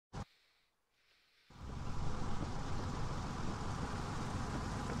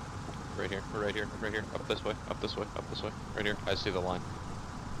here. We're right here. Right here. Up this way. Up this way. Up this way. Right here. I see the line.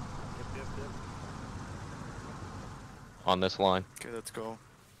 Yep. On this line. Okay, let's go.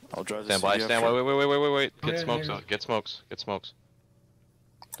 I'll drive the Stand by. CV Stand. after. Wait. Oh, Get yeah, smokes yeah. out. Get smokes. Get smokes.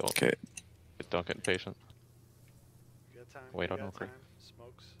 Okay. Don't get impatient. You got time. Wait you on got Oakley. time.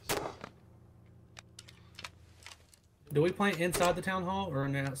 Smokes. Do we plant inside the town hall or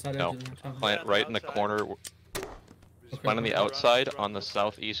on the outside No. edge of the town hall? Plant right in the Outside. corner. Okay. Plant on the Run, outside, run, on the run.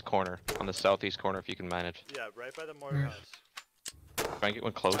 southeast corner. On the southeast corner, if you can manage. Yeah, right by the mortar house. Try and get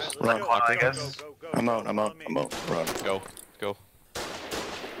one close. Alright, Run, let's Quad, go, I go, guess. go, go, I'm go, out. follow me. Run. Go. Go.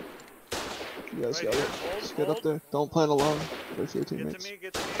 You guys Right got here, it. hold, Just get hold. up there. Don't plan alone. There's your Get to teammates. me,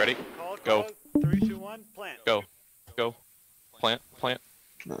 get to me. Ready? Call, Go. call. 3, 2, 1, plant. Go. Go. Plant. Plant.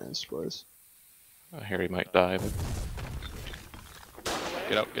 Nice, boys. Harry might die, but...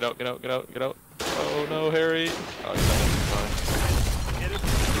 Get out, get out, get out, get out, get out. Oh no, Harry! Oh, he's Get it.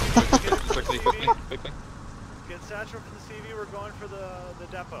 fine. Quickly, quickly. Get Satchel for the CV, we're going for the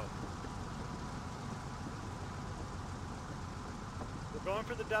depot. We're going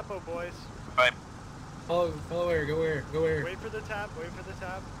for the depot, boys. Follow where? Go where? Go where? Wait for the tap, wait for the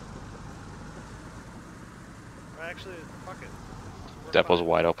tap. Or actually, fuck it. We're Depot's fine.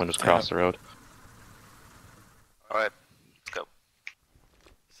 wide open, just cross the road. Alright, let's go.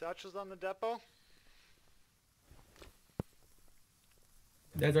 Satchel's on the depot.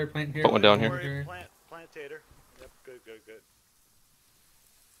 That's our plant here. Put one down Don't here. worry, plant tater. Yep, good. Okay.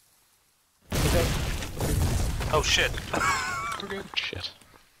 Oh shit. We're good. Shit.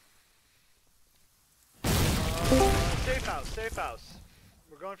 Safe house.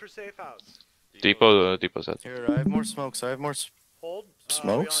 We're going for safe house. Depot's at. Here, I have more smokes. Hold. Smokes? We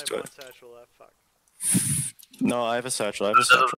only have one satchel left, fuck. No, I have a satchel.